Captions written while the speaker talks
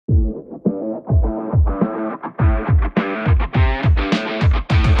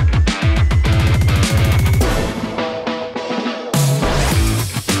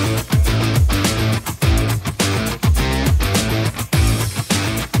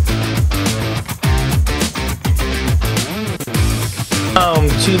Welcome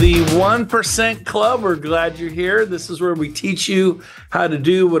to the 1% Club. We're glad you're here. This is where we teach you how to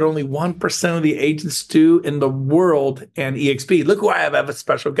do what only 1% of the agents do in the world and EXP. Look who I have. I have a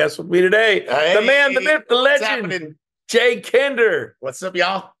special guest with me today. Hey, the man, the myth, the legend, Jay Kinder. What's up,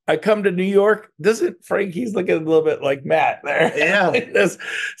 y'all? I come to New York. Doesn't Frankie's looking a little bit like Matt there? Yeah.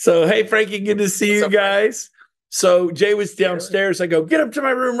 So, hey, Frankie, good to see you guys. Frankie? So Jay was downstairs. I go, get up to my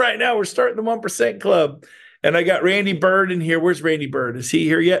room right now. We're starting the 1% Club. And I got Randy Bird in here. Where's Randy Bird? Is he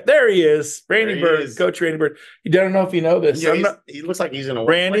here yet? There he is. Randy Bird, Coach Randy Bird. You don't know if you know this. Yeah, he looks like he's in a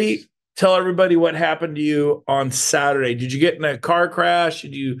Randy, place. Tell everybody what happened to you on Saturday. Did you get in a car crash?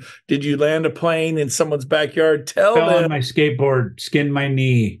 Did you land a plane in someone's backyard? Fell on my skateboard, skinned my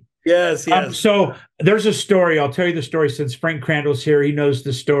knee. Yes. So there's a story. I'll tell you the story since Frank Crandall's here. He knows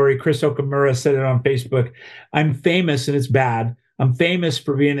the story. Chris Okamura said it on Facebook. I'm famous, and it's bad. I'm famous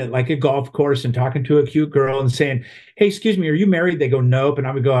for being at like a golf course and talking to a cute girl and saying, hey, excuse me, are you married? They go, nope. And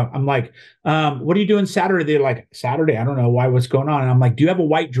I'm like, what are you doing Saturday? They're like, Saturday? I don't know why, what's going on? And I'm like, do you have a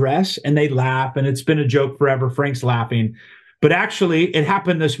white dress? And they laugh. And it's been a joke forever. Frank's laughing. But actually, it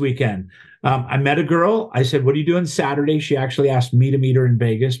happened this weekend. I met a girl. I said, what are you doing Saturday? She actually asked me to meet her in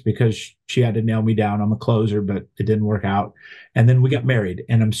Vegas because she had to nail me down. I'm a closer, but it didn't work out. And then we got married.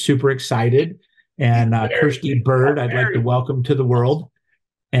 And I'm super excited. And Kirsty Bird, I'd like to welcome to the world,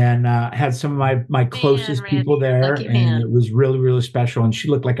 and had some of my closest people there, and it was really, really special. And she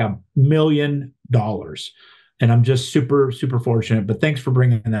looked like $1 million, and I'm just super, super fortunate. But thanks for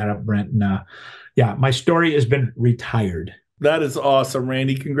bringing that up, Brent. And yeah, my story has been retired. That is awesome,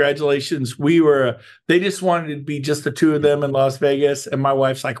 Randy. Congratulations. They just wanted to be just the two of them in Las Vegas. And my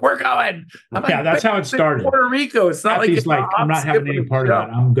wife's like, we're going. I'm yeah, that's how it started. Puerto Rico. It's not like I'm not having any part of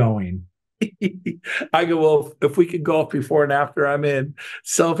that. I'm going. I go, well, if we could golf before and after, I'm in.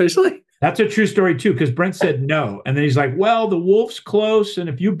 Selfishly. That's a true story, too, because Brent said no. And then he's like, well, the Wolf's close. And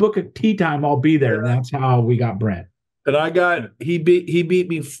if you book a tee time, I'll be there. And that's how we got Brent. And he beat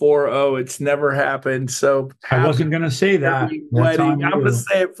me 4-0. It's never happened. So I wasn't going to say that. I'm going to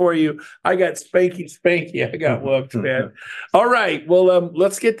say it for you. I got spanky. I got whooped, man. All right. Well,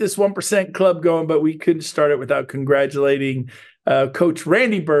 let's get this 1% Club going, but we couldn't start it without congratulating Coach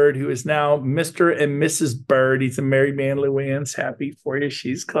Randy Bird, who is now Mr. and Mrs. Bird. He's a married man. Luann's happy for you.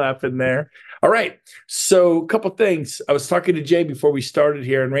 She's clapping there. All right. So a couple things. I was talking to Jay before we started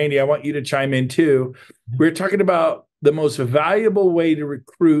here, and Randy, I want you to chime in too. We were talking about the most valuable way to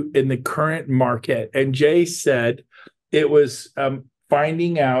recruit in the current market. And Jay said it was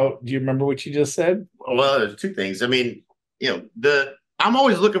finding out. Do you remember what you just said? Well, there's two things. I mean, I'm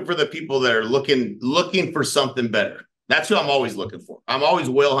always looking for the people that are looking for something better. That's who I'm always looking for. I'm always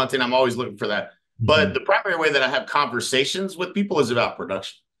whale hunting. I'm always looking for that. Mm-hmm. But the primary way that I have conversations with people is about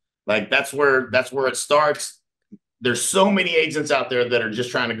production. Like that's where it starts. There's so many agents out there that are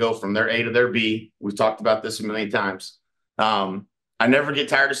just trying to go from their A to their B. We've talked about this a million times. I never get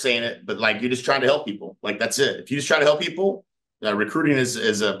tired of saying it, but like you're just trying to help people. Like that's it. If you just try to help people, recruiting is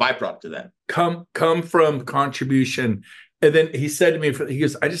a byproduct of that. Come from contribution. And then he said to me, he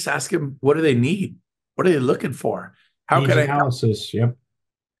goes, I just ask him, what do they need? What are they looking for? How can I analysis? Yep.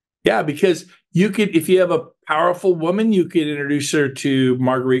 Yeah, because you could, if you have a powerful woman, you could introduce her to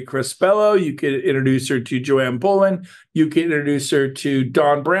Marguerite Crispello. You could introduce her to Joanne Bolin. You could introduce her to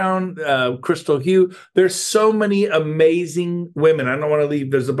Dawn Brown, Crystal Hugh. There's so many amazing women. I don't want to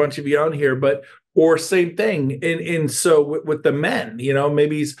leave. There's a bunch of you on here, or same thing. And so with the men,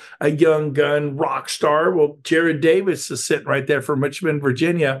 maybe he's a young gun rock star. Well, Jared Davis is sitting right there from Richmond,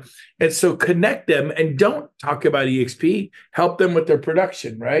 Virginia. And so connect them and don't talk about EXP. Help them with their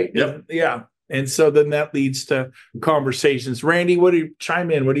production, right? Yep. Yeah. And so then that leads to conversations. Randy,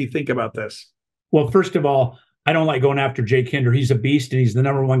 chime in? What do you think about this? Well, first of all, I don't like going after Jay Kinder. He's a beast, and he's the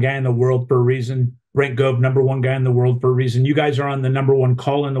number one guy in the world for a reason. Brent Gove, number one guy in the world for a reason. You guys are on the number one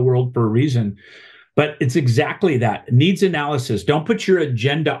call in the world for a reason. But it's exactly that. Needs analysis. Don't put your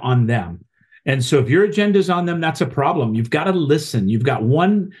agenda on them. And so if your agenda is on them, that's a problem. You've got to listen. You've got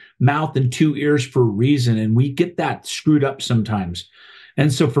one mouth and two ears for a reason. And we get that screwed up sometimes.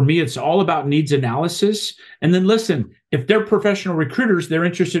 And so for me, it's all about needs analysis. And then listen, if they're professional recruiters, they're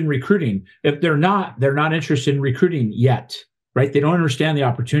interested in recruiting. If they're not interested in recruiting yet, right? They don't understand the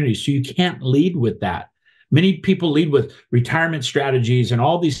opportunity. So you can't lead with that. Many people lead with retirement strategies and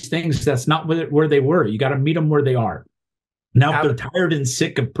all these things. That's not where they were. You got to meet them where they are. Now, if they're tired and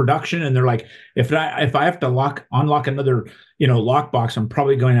sick of production and they're like, if I have to unlock another, lockbox, I'm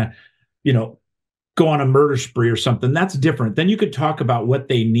probably going to, go on a murder spree or something. That's different. Then you could talk about what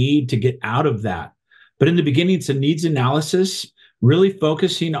they need to get out of that. But in the beginning, it's a needs analysis, really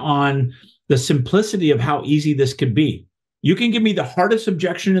focusing on the simplicity of how easy this could be. You can give me the hardest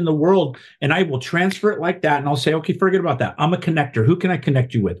objection in the world, and I will transfer it like that. And I'll say, okay, forget about that. I'm a connector. Who can I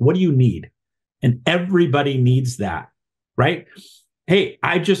connect you with? What do you need? And everybody needs that, right? Hey,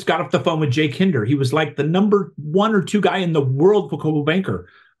 I just got off the phone with Jay Kinder. He was like the number 1 or 2 guy in the world for Coldwell Banker.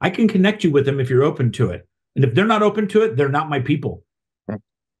 I can connect you with them if you're open to it. And if they're not open to it, they're not my people.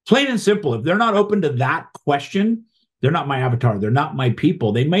 Plain and simple. If they're not open to that question, they're not my avatar. They're not my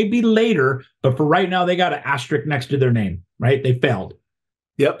people. They may be later, but for right now, they got an asterisk next to their name, right? They failed.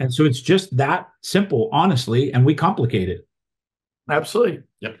 Yep. And so it's just that simple, honestly, and we complicate it. Absolutely.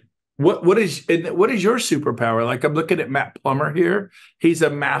 Yep. What is your superpower? Like, I'm looking at Matt Plummer here. He's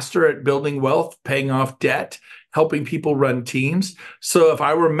a master at building wealth, paying off debt, helping people run teams. So if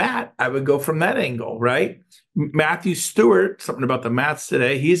I were Matt, I would go from that angle, right? Matthew Stewart, something about the maths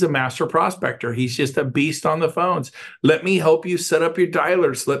today. He's a master prospector. He's just a beast on the phones. Let me help you set up your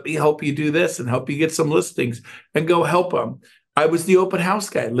dialers. Let me help you do this and help you get some listings and go help them. I was the open house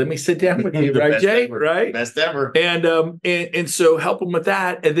guy. Let me sit down with you, right, Jay? Ever. Right? Best ever. And so help them with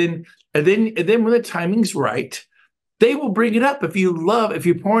that. And then when the timing's right, they will bring it up. If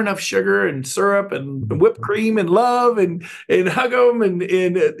you pour enough sugar and syrup and whipped cream and love and hug them and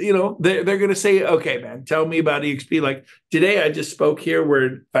they're going to say, okay, man, tell me about EXP. Like today, I just spoke here where,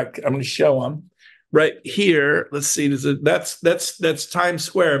 in fact, I'm going to show them right here. Let's see. That's Times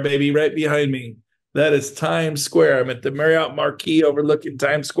Square, baby, right behind me. That is Times Square. I'm at the Marriott Marquis overlooking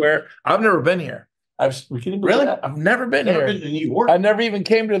Times Square. I've never been here. Really? I've never been Never here. been to New York. I never even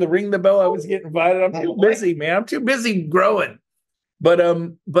came to the ring the bell. I was getting invited. I'm too busy, man. I'm too busy growing. But I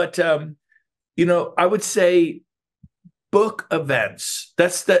would say book events.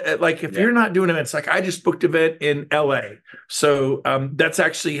 That's if you're not doing events, like I just booked an event in LA. So that's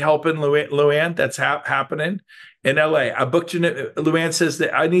actually helping Luann. That's happening in LA. I booked Luann says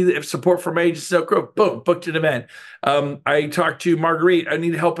that I need support from agents in Elk Grove. Boom, booked an event. I talked to Marguerite. I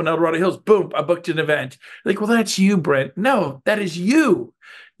need help in El Dorado Hills. Boom, I booked an event. Like, well, that's you, Brent. No, that is you.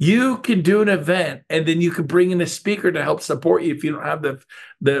 You can do an event, and then you can bring in a speaker to help support you if you don't have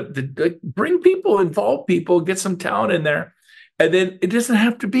the bring people, involve people, get some talent in there. And then it doesn't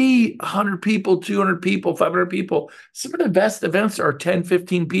have to be 100 people, 200 people, 500 people. Some of the best events are 10,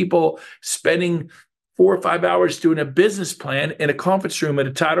 15 people spending 4 or 5 hours doing a business plan in a conference room at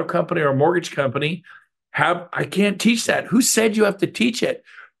a title company or a mortgage company. I can't teach that. Who said you have to teach it?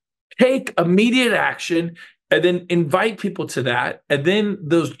 Take immediate action and then invite people to that. And then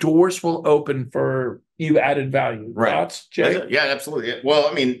those doors will open for you added value. Right. Thoughts, Jay? Yeah, absolutely. Well,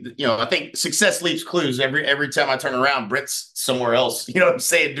 I mean, I think success leaves clues. Every time I turn around, Brent's somewhere else, I'm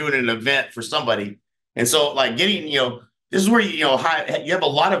saying, doing an event for somebody. And so like getting, this is where, you have a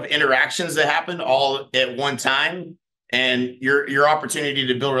lot of interactions that happen all at one time, and your opportunity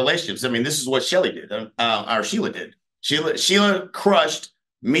to build relationships. I mean, this is what Shelly did, or Sheila did. Sheila crushed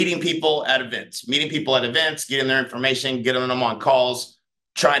meeting people at events, getting their information, getting them on calls,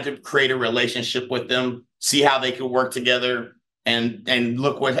 trying to create a relationship with them, see how they could work together, and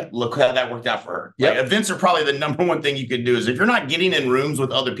look how that worked out for her. Yep. Like, events are probably the number one thing you could do. Is if you're not getting in rooms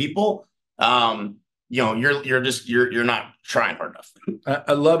with other people, you're not trying hard enough.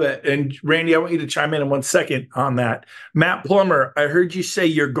 I love it. And Randy, I want you to chime in 1 second on that. Matt Plummer, I heard you say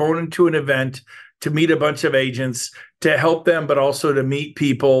you're going into an event to meet a bunch of agents to help them, but also to meet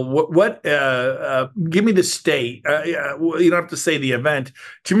people. Give me the state. You don't have to say the event.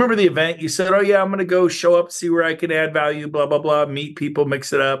 Do you remember the event? You said, oh yeah, I'm going to go show up, see where I can add value, blah, blah, blah, meet people,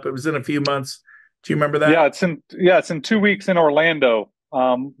 mix it up. It was in a few months. Do you remember that? Yeah, it's in 2 weeks in Orlando.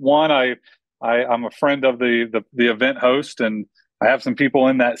 I'm a friend of the event host, and I have some people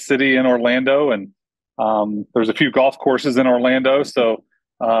in that city in Orlando, and there's a few golf courses in Orlando. So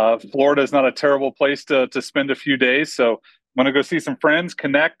Florida is not a terrible place to spend a few days. So I'm going to go see some friends,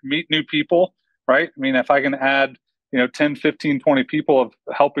 connect, meet new people, right? I mean, if I can add, 10, 15, 20 people of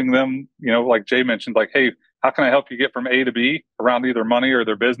helping them, like Jay mentioned, like, hey, how can I help you get from A to B around either money or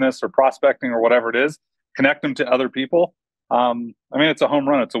their business or prospecting or whatever it is, connect them to other people. It's a home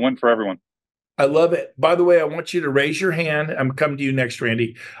run. It's a win for everyone. I love it. By the way, I want you to raise your hand. I'm coming to you next,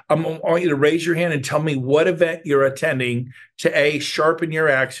 Randy. I want you to raise your hand and tell me what event you're attending to sharpen your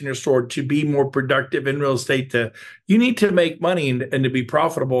axe and your sword, to be more productive in real estate. You need to make money and to be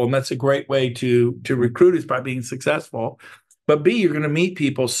profitable, and that's a great way to recruit is by being successful. But B, you're going to meet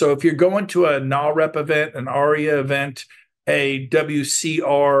people. So if you're going to a NAREP event, an ARIA event, a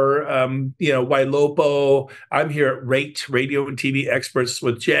WCR, YLOPO, I'm here at RATE, Radio and TV Experts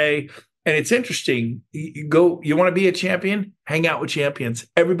with Jay. And it's interesting. You want to be a champion? Hang out with champions.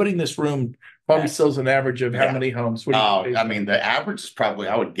 Everybody in this room probably sells an average of how many homes? The average is probably,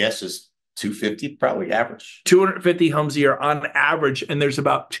 I would guess, is 250 probably average. 250 homes a year on average, and there's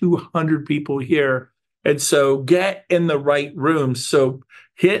about 200 people here. And so get in the right room. So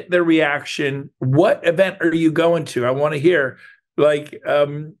hit the reaction. What event are you going to? I want to hear. Like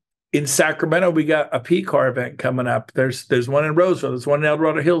in Sacramento, we got a P-Car event coming up. There's one in Roseville. There's one in El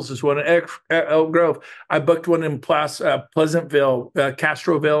Dorado Hills. There's one in Elk Grove. I booked one in Pleasantville,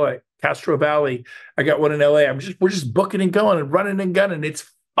 Castro Valley. I got one in LA. We're just booking and going and running and gunning.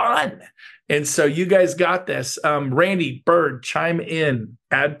 It's fun. And so you guys got this. Randy, Bird, chime in,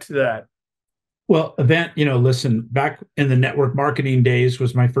 add to that. Well, event, listen, back in the network marketing days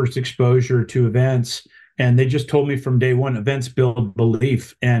was my first exposure to events. And they just told me from day one, events build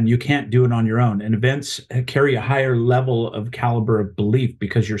belief, and you can't do it on your own. And events carry a higher level of caliber of belief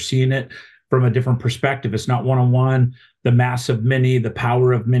because you're seeing it from a different perspective. It's not one-on-one, the mass of many, the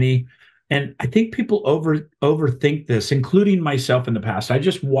power of many. And I think people overthink this, including myself in the past. I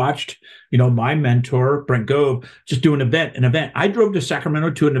just watched, my mentor, Brent Gove, just do an event. I drove to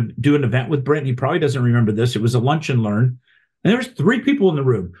Sacramento to do an event with Brent. He probably doesn't remember this. It was a lunch and learn. And there was 3 people in the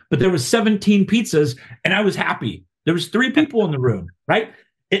room, but there was 17 pizzas, and I was happy. There was 3 people in the room, right?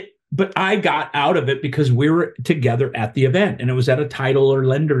 But I got out of it because we were together at the event, and it was at a title or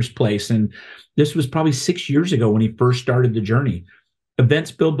lender's place. And this was probably 6 years ago when he first started the journey.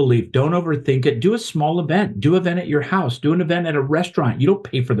 Events build belief. Don't overthink it. Do a small event. Do an event at your house. Do an event at a restaurant. You don't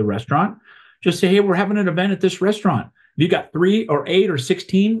pay for the restaurant. Just say, hey, we're having an event at this restaurant. If you got 3 or 8 or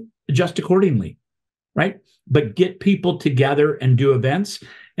 16, adjust accordingly, right? But get people together and do events.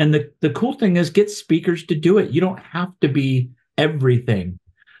 And the cool thing is get speakers to do it. You don't have to be everything.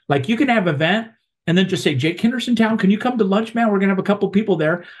 Like you can have an event and then just say, Jake Kinder's in town. Can you come to lunch, man? We're going to have a couple people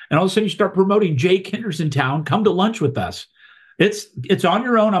there. And all of a sudden you start promoting Jake Kinder's in town. Come to lunch with us. It's on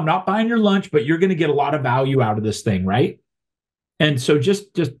your own. I'm not buying your lunch, but you're going to get a lot of value out of this thing, right? And so just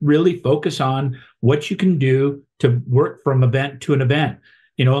really focus on what you can do to work from event to an event.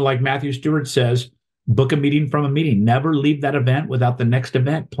 Like Matthew Stewart says, book a meeting from a meeting. Never leave that event without the next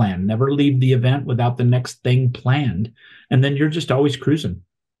event planned. Never leave the event without the next thing planned. And then you're just always cruising.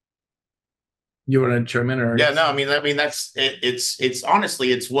 You want to chime in? Or yeah, no, I mean that's it. It's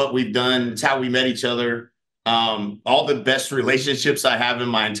honestly, it's what we've done. It's how we met each other. All the best relationships I have in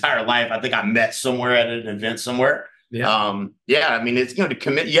my entire life, I think I met somewhere at an event somewhere. Yeah. I mean, it's to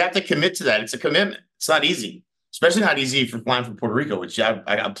commit. You have to commit to that. It's a commitment. It's not easy, especially not easy for flying from Puerto Rico, which I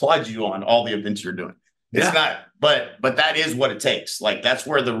applaud you on all the events you're doing. It's not, but that is what it takes. Like that's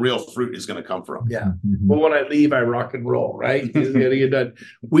where the real fruit is going to come from. Yeah. Well, when I leave, I rock and roll, right? You gotta get done.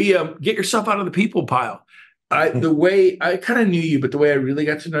 We get yourself out of the people pile. The way I kind of knew you, but the way I really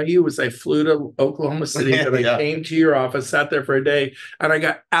got to know you was I flew to Oklahoma City and I came to your office, sat there for a day, and I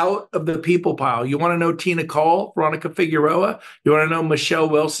got out of the people pile. You want to know Tina Cole, Veronica Figueroa? You want to know Michelle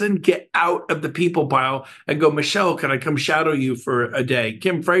Wilson? Get out of the people pile and go, Michelle, can I come shadow you for a day?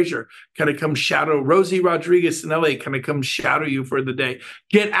 Kim Frazier, can I come shadow? Rosie Rodriguez in LA, can I come shadow you for the day?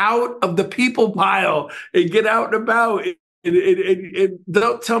 Get out of the people pile and get out and about.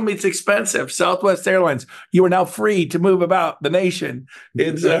 Don't tell me it's expensive. Southwest Airlines, you are now free to move about the nation.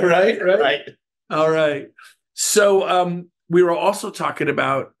 It's right. All right. So we were also talking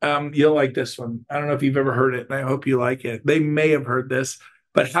about you'll like this one. I don't know if you've ever heard it, and I hope you like it. They may have heard this,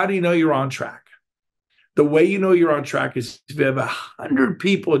 but how do you know you're on track? The way you know you're on track is if you have 100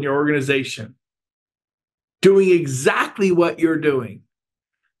 people in your organization doing exactly what you're doing.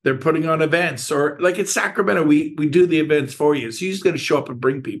 They're putting on events, or like in Sacramento, we do the events for you. So you're just going to show up and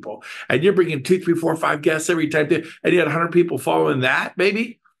bring people, and you're bringing 2, 3, 4, 5 guests every time, and you had 100 people following that,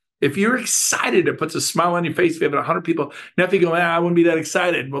 baby. If you're excited, it puts a smile on your face. If you have 100 people, now if you go, I wouldn't be that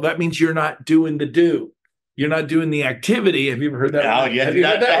excited. Well, that means you're not doing the do. You're not doing the activity. Have you ever heard that? Oh, yeah.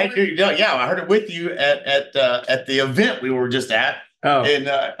 I heard it with you at the event we were just at. Oh, in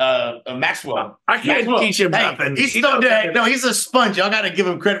Maxwell. I can't teach him nothing. He's a sponge. Y'all got to give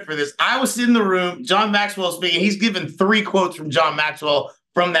him credit for this. I was in the room, John Maxwell speaking. He's given 3 quotes from John Maxwell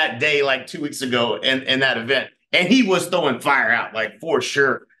from that day, like 2 weeks ago, in that event, and he was throwing fire out, like for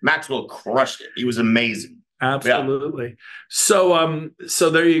sure. Maxwell crushed it. He was amazing. Absolutely. Yeah. So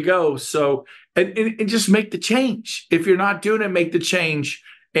there you go. So and just make the change. If you're not doing it, make the change.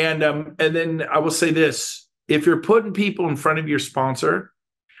 And then I will say this. If you're putting people in front of your sponsor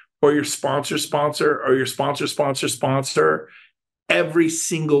or your sponsor or your sponsor every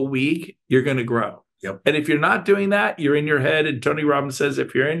single week, you're going to grow. Yep. And if you're not doing that, you're in your head. And Tony Robbins says,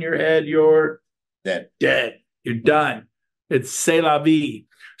 if you're in your head, you're dead. You're done. It's c'est la vie.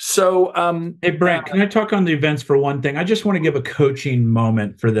 So, hey, Brent, can I talk on the events for one thing? I just want to give a coaching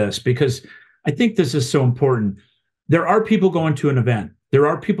moment for this because I think this is so important. There are people going to an event. There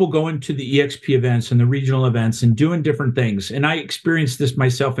are people going to the EXP events and the regional events and doing different things. And I experienced this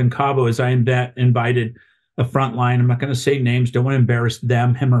myself in Cabo as I invited a frontline. I'm not going to say names, don't want to embarrass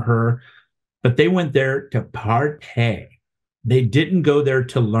them, him or her, but they went there to partay. They didn't go there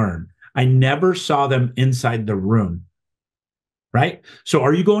to learn. I never saw them inside the room, right? So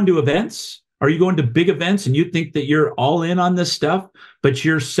are you going to events? Are you going to big events and you think that you're all in on this stuff, but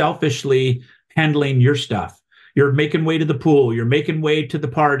you're selfishly handling your stuff? You're making way to the pool. You're making way to the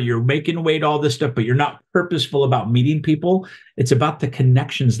party. You're making way to all this stuff, but you're not purposeful about meeting people. It's about the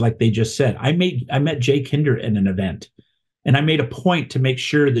connections, like they just said. I met Jay Kinder in an event, and I made a point to make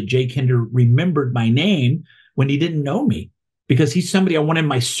sure that Jay Kinder remembered my name when he didn't know me, because he's somebody I want in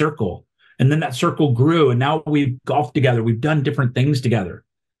my circle. And then that circle grew, and now we've golfed together. We've done different things together.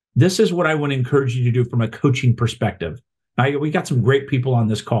 This is what I want to encourage you to do from a coaching perspective. We got some great people on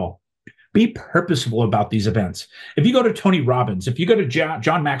this call. Be purposeful about these events. If you go to Tony Robbins, if you go to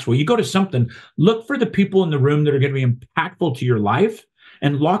John Maxwell, you go to something, look for the people in the room that are going to be impactful to your life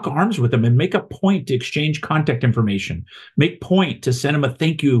and lock arms with them and make a point to exchange contact information. Make point to send them a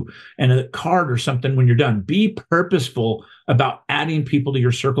thank you and a card or something when you're done. Be purposeful about adding people to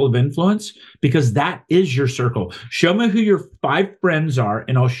your circle of influence, because that is your circle. Show me who your 5 friends are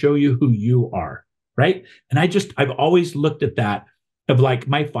and I'll show you who you are, right? And I've always looked at that of like,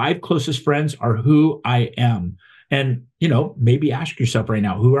 my 5 closest friends are who I am. And, maybe ask yourself right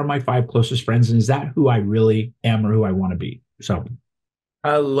now, who are my 5 closest friends? And is that who I really am or who I want to be? So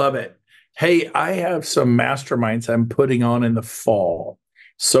I love it. Hey, I have some masterminds I'm putting on in the fall.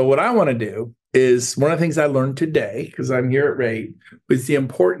 So what I want to do is, one of the things I learned today, because I'm here at Rate, was the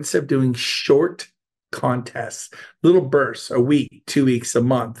importance of doing short contests, little bursts, a week, 2 weeks, a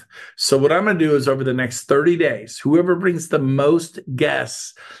month. So what I'm going to do is, over the next 30 days, whoever brings the most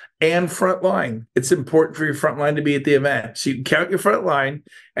guests and frontline, it's important for your frontline to be at the event. So you can count your frontline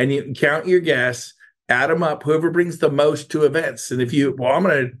and you can count your guests, add them up, whoever brings the most to events. And if I'm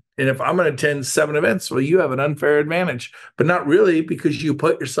going to attend 7 events, well, you have an unfair advantage, but not really, because you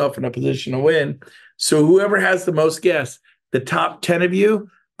put yourself in a position to win. So whoever has the most guests, the top 10 of you,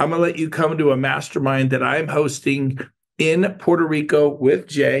 I'm going to let you come to a mastermind that I'm hosting in Puerto Rico with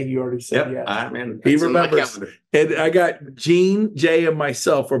Jay. You already said yes. I'm in. He remembers. And I got Gene, Jay, and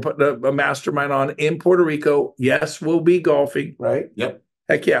myself. We're putting a mastermind on in Puerto Rico. Yes, we'll be golfing, right? Yep.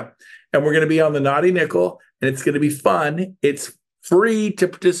 Heck yeah. And we're going to be on the Naughty Nickel, and it's going to be fun. It's free to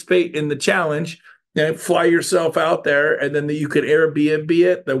participate in the challenge. And fly yourself out there, and then you could Airbnb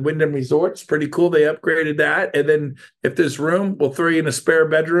it. The Wyndham Resort's pretty cool. They upgraded that. And then if there's room, we'll throw you in a spare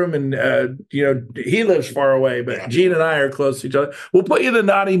bedroom. And, he lives far away, but Gene and I are close to each other. We'll put you in the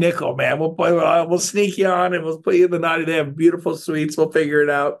Naughty Nickel, man. We'll sneak you on, and we'll put you in the Naughty. They have beautiful suites. We'll figure it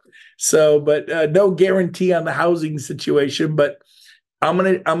out. So, but no guarantee on the housing situation. But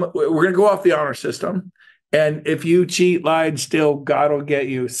we're gonna go off the honor system. And if you cheat, lie, and steal, God will get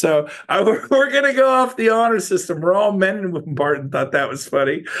you. So we're going to go off the honor system. We're all men, and Barton thought that was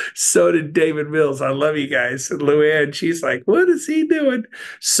funny. So did David Mills. I love you guys. And Luann, she's like, what is he doing?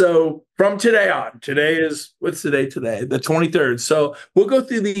 So from today on, what's the date today? The 23rd. So we'll go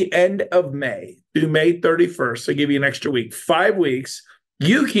through the end of May, through May 31st. I'll give you an extra week, 5 weeks.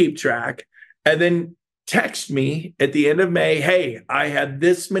 You keep track, and then text me at the end of May. Hey, I had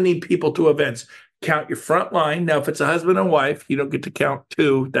this many people to events. Count your front line. Now, if it's a husband and wife, you don't get to count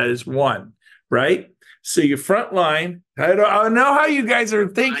 2. That is 1, right? So your front line, I know how you guys are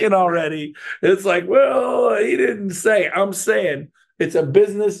thinking already. It's like, well, he didn't say. I'm saying it's a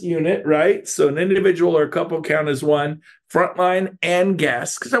business unit, right? So an individual or a couple count as 1, front line and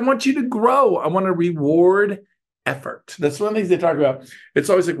guests, because I want you to grow. I want to reward effort. That's one of the things they talk about. It's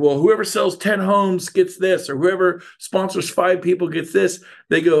always like, well, whoever sells 10 homes gets this, or whoever sponsors 5 people gets this.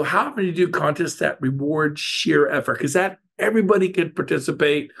 They go, how often do you do contests that reward sheer effort? Because that everybody could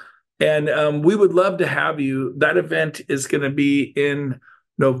participate. And we would love to have you. That event is going to be in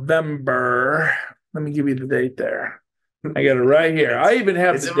November. Let me give you the date there. I got it right here. I even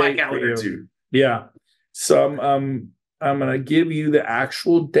have the date my calendar too. Yeah. So I'm going to give you the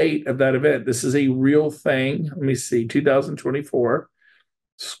actual date of that event. This is a real thing. Let me see, 2024.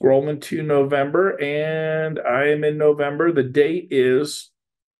 Scrolling to November, and I am in November. The date is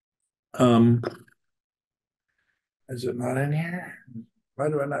it not in here? Why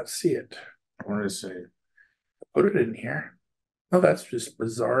do I not see it? I wanted to say, put it in here. Oh, that's just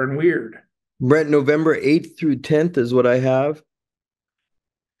bizarre and weird. Brent, November 8th through 10th is what I have.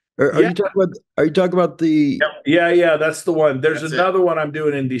 Are you talking about the? Yeah, that's the one. There's another one I'm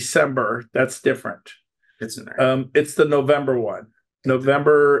doing in December. That's different. It's in there. It's the November one.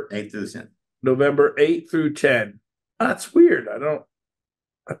 November 8th through 10th. November 8th through 10. That's weird. I don't.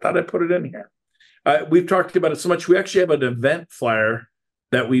 I thought I put it in here. We've talked about it so much. We actually have an event flyer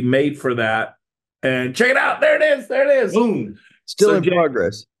that we made for that. And check it out. There it is. There it is. Boom. Still in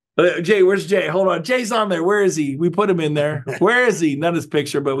progress. Jay, where's Jay? Hold on. Jay's on there. Where is he? We put him in there. Where is he? Not his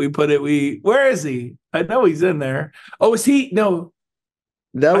picture, but we put it. Where is he? I know he's in there. Oh, is he? No.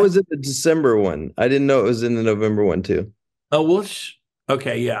 That was in the December one. I didn't know it was in the November one too. Oh, well,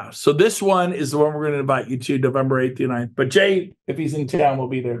 okay, yeah. So this one is the one we're going to invite you to November 8th through 9th. But Jay, if he's in town, we'll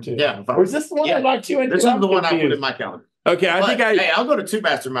be there too. Yeah. Or is this the one I locked you in? This is the one I put in my calendar. Okay, Hey, I'll go to Two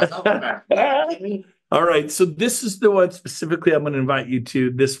Master myself. All right, so this is the one specifically I'm going to invite you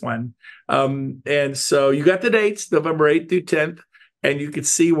to, this one. And so you got the dates, November 8th through 10th, and you can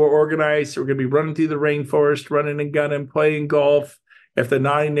see we're organized. We're going to be running through the rainforest, running and gunning, playing golf. If the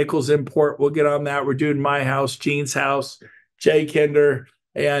Nine Nichols import, we'll get on that. We're doing my house, Gene's house, Jay Kinder.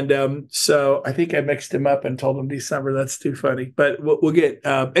 And so I think I mixed him up and told him December. That's too funny. But we'll get,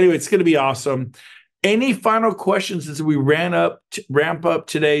 anyway, it's going to be awesome. Any final questions as we ramp up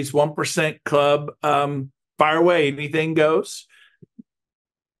today's 1% club? Fire away. Anything goes.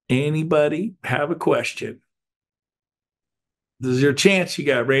 Anybody have a question? This is your chance. You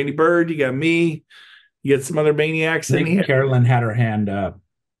got Randy Bird. You got me. You got some other maniacs in here. Carolyn had her hand up.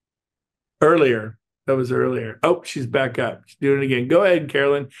 Earlier. That was earlier. Oh, she's back up. She's doing it again. Go ahead,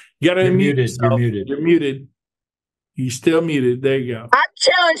 Carolyn. You got to unmute yourself. You're muted. You're muted. You're still muted. There you go. I'm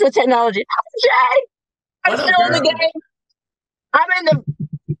challenged with technology. Jay, I'm still in the game. I'm in the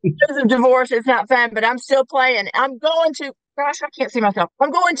business of divorce. It's not fun, but I'm still playing. I'm going to, gosh, I can't see myself. I'm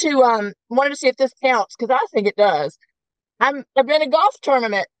going to, wanted to see if this counts because I think it does. I've been a golf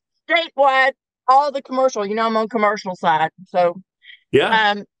tournament statewide, all the commercial. You know, I'm on commercial side. So,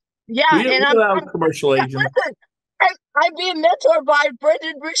 yeah. Yeah, and I'm commercial agent. Listen, I'm being mentored by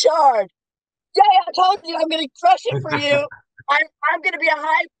Brendan Bouchard. Jay, I told you I'm going to crush it for you. I'm going to be a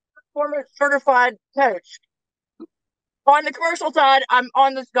high performance certified coach. On the commercial side, I'm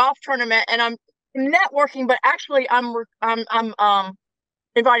on this golf tournament and I'm networking, but actually I'm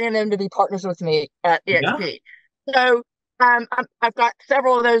inviting them to be partners with me at EXP. Yeah. So I've got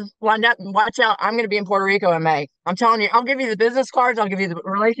several of those lined up, and watch out, I'm going to be in Puerto Rico in May. I'm telling you, I'll give you the business cards, I'll give you the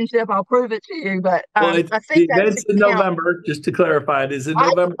relationship, I'll prove it to you. But I think that's in November. Just to clarify, it is in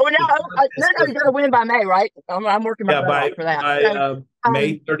November. No, you got to win by May, right? I'm working my butt off for that. By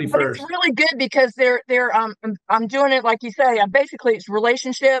May 31st. But it's really good because I'm doing it like you say. Basically, it's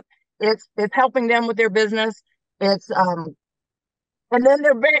relationship. It's helping them with their business. It's and then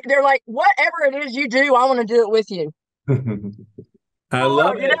they're like, whatever it is you do, I want to do it with you. I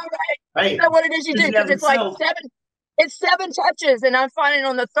love it. You know, right? Hey, you know what it is you do, because it's like seven touches, and I'm finding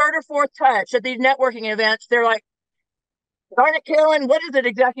on the third or fourth touch at these networking events, they're like, darn it, Carolyn, what is it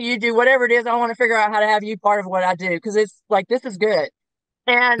exactly you do? Whatever it is, I want to figure out how to have you part of what I do, because it's like, this is good.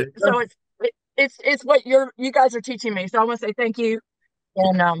 And so it's what you guys are teaching me. So I want to say thank you.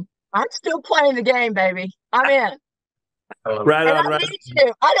 And I'm still playing the game, baby. I'm in. Right on, I need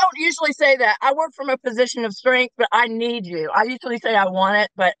you. I don't usually say that. I work from a position of strength, but I need you. I usually say I want it,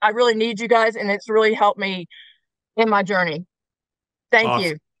 but I really need you guys, and it's really helped me in my journey. Thank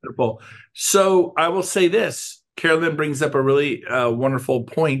you. Wonderful. So I will say this. Carolyn brings up a really wonderful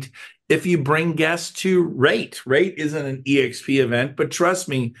point. If you bring guests to Rate isn't an EXP event, but trust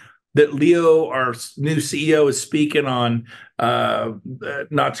me, that Leo, our new CEO, is speaking on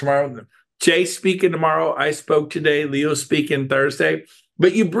not tomorrow. Jay speaking tomorrow. I spoke today. Leo speaking Thursday.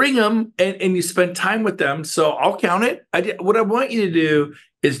 But you bring them and you spend time with them. So I'll count it. What I want you to do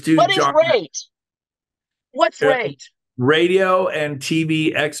is do. What is Rate? What's Rate? Radio and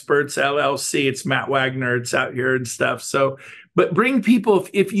TV Experts LLC. It's Matt Wagner. It's out here and stuff. So, but bring people.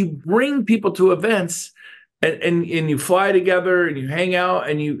 If you bring people to events, and you fly together and you hang out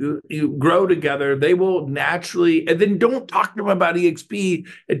and you grow together, they will naturally, and then don't talk to them about EXP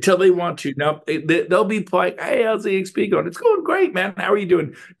until they want to. Now, they'll be like, hey, how's EXP going? It's going great, man. How are you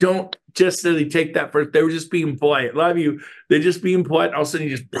doing? Don't just really take that first. They were just being polite. A lot of you, they're just being polite. All of a sudden,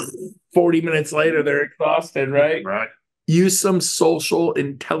 you just 40 minutes later, they're exhausted, right? Right. Use some social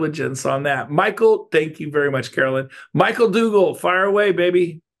intelligence on that. Michael, thank you very much, Carolyn. Michael Dougal, fire away,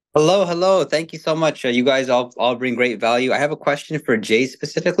 baby. Hello. Thank you so much. You guys all bring great value. I have a question for Jay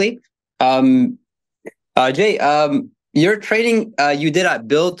specifically. Jay, your training you did at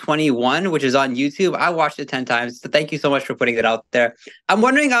Build 21, which is on YouTube. I watched it 10 times. So thank you so much for putting it out there. I'm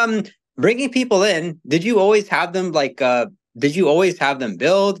wondering, bringing people in, did you always have them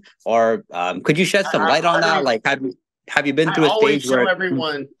build, or could you shed some light on that? Like, have you been through a stage where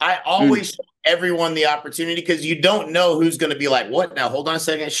everyone? I always show everyone the opportunity, because you don't know who's going to be like, what now? Hold on a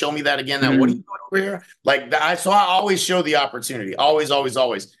second. Show me that again. Now, what are you doing over here? Like so I always show the opportunity. Always, always,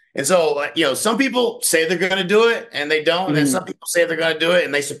 always. And so, some people say they're going to do it and they don't. And then some people say they're going to do it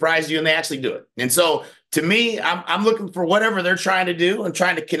and they surprise you and they actually do it. And so to me, I'm looking for whatever they're trying to do and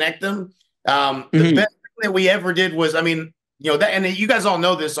trying to connect them. The best thing that we ever did was, that, and you guys all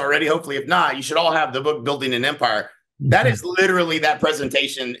know this already. Hopefully, if not, you should all have the book Building an Empire. That is literally, that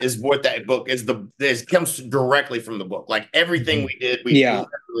presentation is what that book is. It comes directly from the book. Like everything we did, we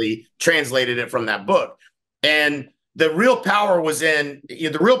literally translated it from that book. And the real power was in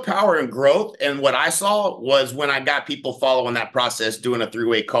the real power in growth. And what I saw was when I got people following that process, doing a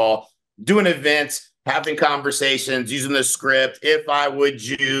three-way call, doing events, having conversations, using the script. If I would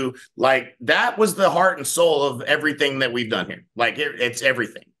you, like, that was the heart and soul of everything that we've done here. Like it's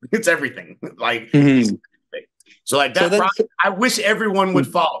everything. It's everything. Like, so like that, I wish everyone would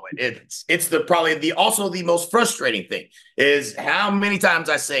follow it. It's probably also the most frustrating thing is how many times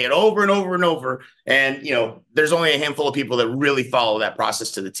I say it over and over and over. And, there's only a handful of people that really follow that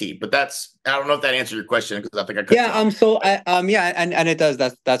process to the T. But I don't know if that answered your question, because I think I could. Yeah. And it does.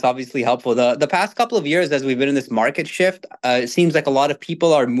 That's obviously helpful. The past couple of years, as we've been in this market shift, it seems like a lot of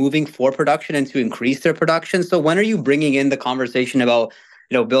people are moving for production and to increase their production. So when are you bringing in the conversation about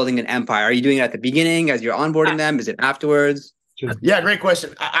building an empire? Are you doing it at the beginning as you're onboarding them? Is it afterwards? Yeah, great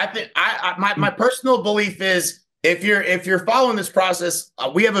question. I think my personal belief is if you're following this process,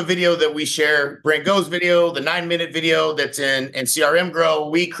 we have a video that we share, Brent Gove's video, the 9-minute video that's in CRM Grow.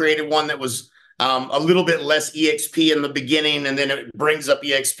 We created one that was a little bit less EXP in the beginning, and then it brings up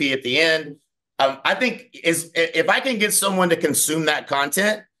EXP at the end. I think if I can get someone to consume that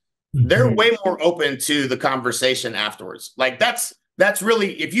content, they're way more open to the conversation afterwards. Like that's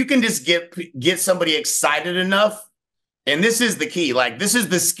really, if you can just get somebody excited enough, and this is the key, like this is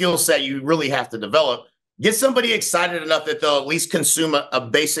the skill set you really have to develop, get somebody excited enough that they'll at least consume a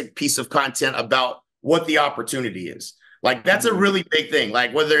basic piece of content about what the opportunity is. Like that's a really big thing.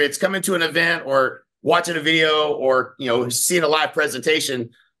 Like whether it's coming to an event or watching a video or, seeing a live presentation,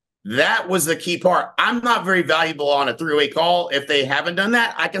 that was the key part. I'm not very valuable on a three-way call. If they haven't done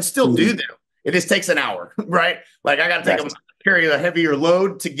that, I can still do them. It just takes an hour, right? Like I got to take them, carry a heavier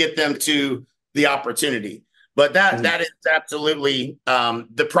load to get them to the opportunity. But that is absolutely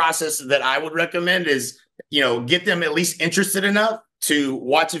the process that I would recommend is, get them at least interested enough to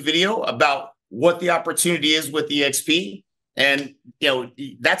watch a video about what the opportunity is with EXP. And,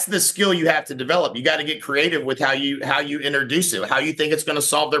 that's the skill you have to develop. You got to get creative with how you introduce it, how you think it's going to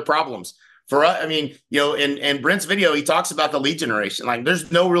solve their problems. For us, in Brent's video, he talks about the lead generation. Like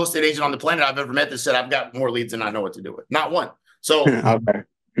there's no real estate agent on the planet I've ever met that said, I've got more leads than I know what to do with. Not one. So,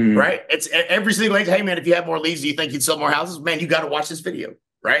 right. It's every single agent. Hey man, if you have more leads, do you think you'd sell more houses? Man, you got to watch this video.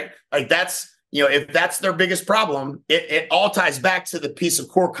 Right. Like that's, if that's their biggest problem, it all ties back to the piece of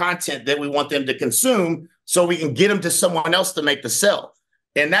core content that we want them to consume so we can get them to someone else to make the sell.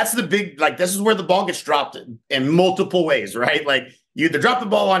 And that's the big, this is where the ball gets dropped in multiple ways, right? Like you either drop the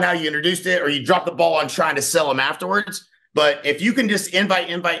ball on how you introduced it or you drop the ball on trying to sell them afterwards. But if you can just invite,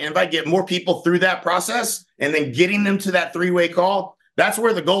 get more people through that process and then getting them to that three-way call, that's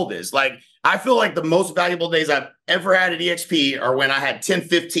where the gold is. Like, I feel like the most valuable days I've ever had at EXP are when I had 10,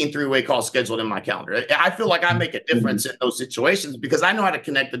 15 three-way calls scheduled in my calendar. I feel like I make a difference in those situations because I know how to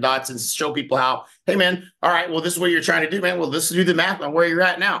connect the dots and show people how, hey, man, all right, well, this is what you're trying to do, man. Well, let's do the math on where you're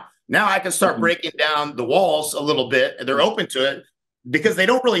at now. Now I can start breaking down the walls a little bit. And they're open to it because they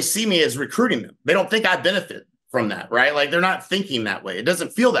don't really see me as recruiting them. They don't think I benefit from that, right? Like they're not thinking that way. It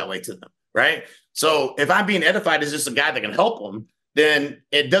doesn't feel that way to them, right? So if I'm being edified as just a guy that can help them, then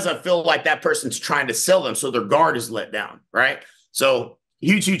it doesn't feel like that person's trying to sell them. So their guard is let down, right? So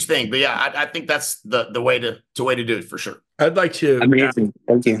huge thing. But yeah, I think that's the way to do it for sure. I'd like to. Amazing.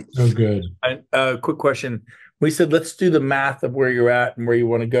 Thank you. So good. Quick question. We said, let's do the math of where you're at and where you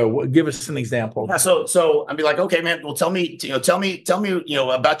want to go. Give us an example. Yeah, so I'd be like, okay, man, well, tell me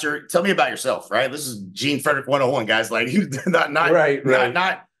about yourself, right? This is Gene Frederick 101, guys. Like not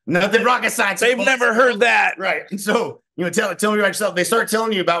nothing rocket science. They've never heard that. Right. And so, tell me about yourself. They start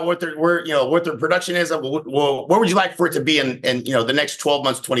telling you about what their production is. Well, where would you like for it to be in the next 12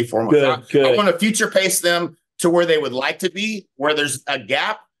 months, 24 months? Good. I want to future pace them to where they would like to be, where there's a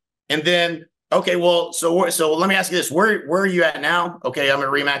gap. And then, okay, well, so let me ask you this. Where are you at now? Okay, I'm at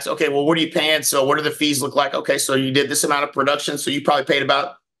Remax. Okay, well, what are you paying? So what do the fees look like? Okay, so you did this amount of production. So you probably paid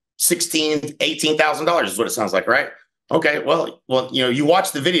about $16,000, $18,000 is what it sounds like, right? Okay, well, you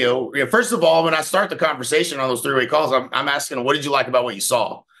watch the video. First of all, when I start the conversation on those three-way calls, I'm asking them, what did you like about what you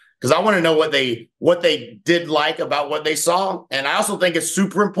saw? because I want to know what they did like about what they saw. And I also think it's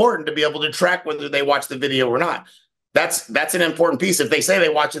super important to be able to track whether they watched the video or not. That's an important piece. If they say they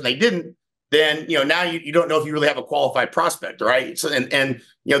watched it and they didn't, then now you don't know if you really have a qualified prospect, right? So and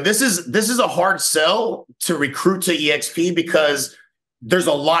this is a hard sell to recruit to EXP because there's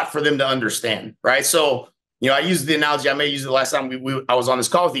a lot for them to understand, right? So I used the analogy, I may use it the last time I was on this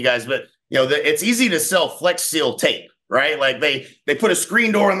call with you guys, but it's easy to sell Flex Seal tape, right? Like they put a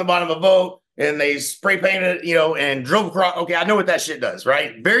screen door on the bottom of a boat and they spray painted it, and drove across. Okay, I know what that shit does,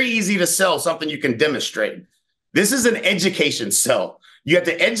 right? Very easy to sell something you can demonstrate. This is an education sell. You have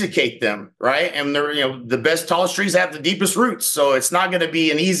to educate them, right? And they're, the best, tallest trees have the deepest roots. So it's not going to be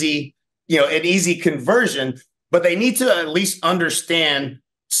an easy conversion, but they need to at least understand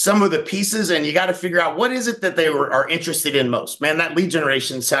some of the pieces, and you got to figure out what is it that they are interested in most. Man, that lead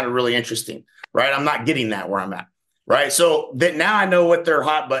generation sounded really interesting, right? I'm not getting that where I'm at, right? So that now I know what their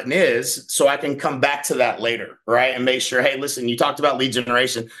hot button is, so I can come back to that later, right? And make sure, hey, listen, you talked about lead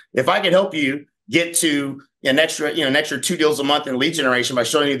generation. If I could help you get to an extra 2 deals a month in lead generation by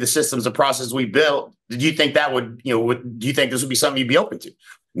showing you the systems and process we built, did you think that would, do you think this would be something you'd be open to?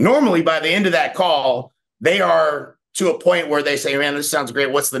 Normally, by the end of that call, they are to a point where they say, man, this sounds great.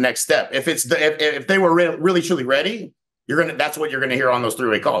 What's the next step? If they were really, truly ready, that's what you're going to hear on those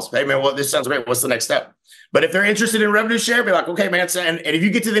 3-way calls. Hey, man, well, this sounds great. What's the next step? But if they're interested in revenue share, be like, okay, man. And if you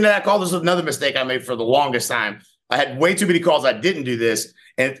get to the end of that call, this is another mistake I made for the longest time. I had way too many calls. I didn't do this.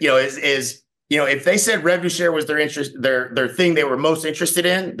 And, if they said revenue share was their interest, their thing they were most interested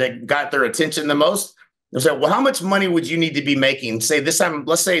in, that got their attention the most, they'll say, well, how much money would you need to be making? Say this time,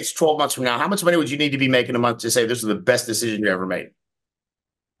 let's say it's 12 months from now. How much money would you need to be making a month to say this is the best decision you ever made?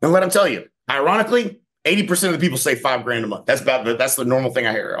 And let them tell you. Ironically, 80% of the people say $5,000 a month. That's the normal thing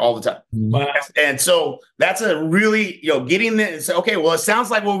I hear all the time. Wow. And so that's a really, getting there and say, okay, well, it sounds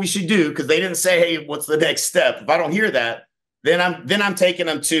like what we should do, because they didn't say, hey, what's the next step? If I don't hear that, then I'm taking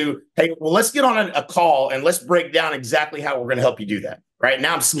them to, hey, well, let's get on a call and let's break down exactly how we're going to help you do that. Right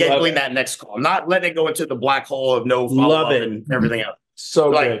now, I'm scheduling that next call. I'm not letting it go into the black hole of no follow-up and everything else.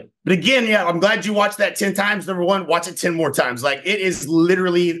 So good. But again, yeah, I'm glad you watched that 10 times. Number one, watch it 10 more times. Like, it is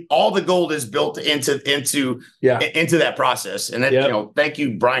literally all the gold is built into that process. And then, thank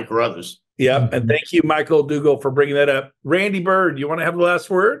you, Brian Carruthers. Yep. And thank you, Michael Dougal, for bringing that up. Randy Bird, you want to have the last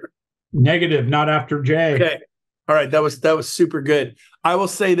word? Negative, not after Jay. Okay. All right. That was super good. I will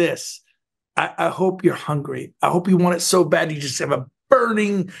say this. I hope you're hungry. I hope you want it so bad you just have a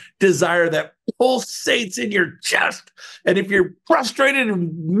burning desire that pulsates in your chest. And if you're frustrated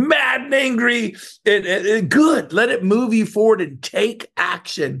and mad and angry, good, let it move you forward and take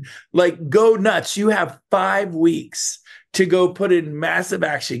action. Like, go nuts. You have 5 weeks to go put in massive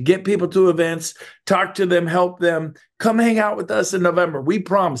action. Get people to events, talk to them, help them. Come hang out with us in November. We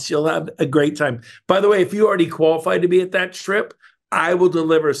promise you'll have a great time. By the way, if you already qualified to be at that trip, I will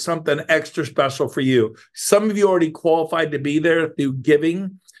deliver something extra special for you. Some of you already qualified to be there through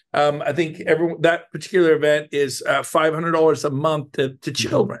giving. I think that particular event is $500 a month to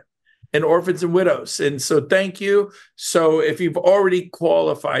children and orphans and widows. And so thank you. So if you've already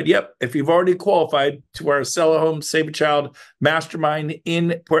qualified, if you've already qualified to our Sell a Home, Save a Child Mastermind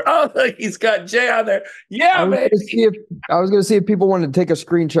he's got Jay on there. Yeah, man. I was going to see if people wanted to take a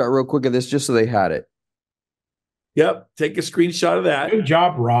screenshot real quick of this just so they had it. Yep. Take a screenshot of that. Good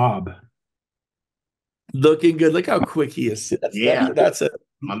job, Rob. Looking good. Look how quick he is. That's it.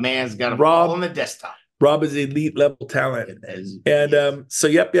 My man's got a ball on the desktop. Rob is elite level talent. And so,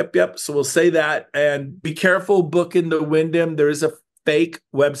 yep. So we'll say that. And be careful booking the Wyndham. There is a fake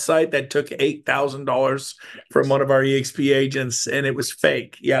website that took $8,000 from one of our EXP agents, and it was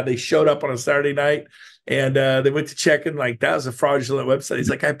fake. Yeah, they showed up on a Saturday night. And they went to check in, like, that was a fraudulent website. He's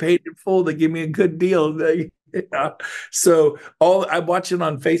like, I paid in full. They give me a good deal. So I'm watching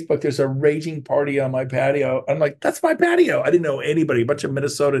on Facebook. There's a raging party on my patio. I'm like, that's my patio. I didn't know anybody. A bunch of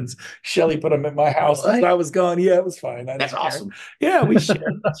Minnesotans. Shelly put them at my house as I was gone. Yeah, it was fine. That's awesome. Yeah, we share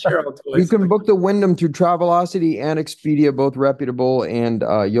all toys. You can book the Wyndham through Travelocity and Expedia, both reputable, and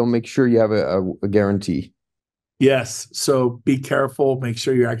you'll make sure you have a guarantee. Yes. So be careful. Make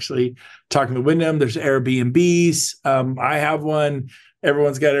sure you're actually talking to Wyndham. There's Airbnbs. I have one.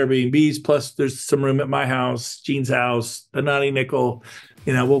 Everyone's got Airbnbs. Plus, there's some room at my house, Gene's house, the Naughty Nickel.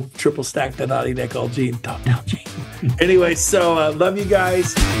 We'll triple stack the Naughty Nickel. Gene, top down, Gene. Anyway, so love you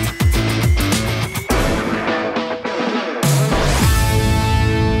guys.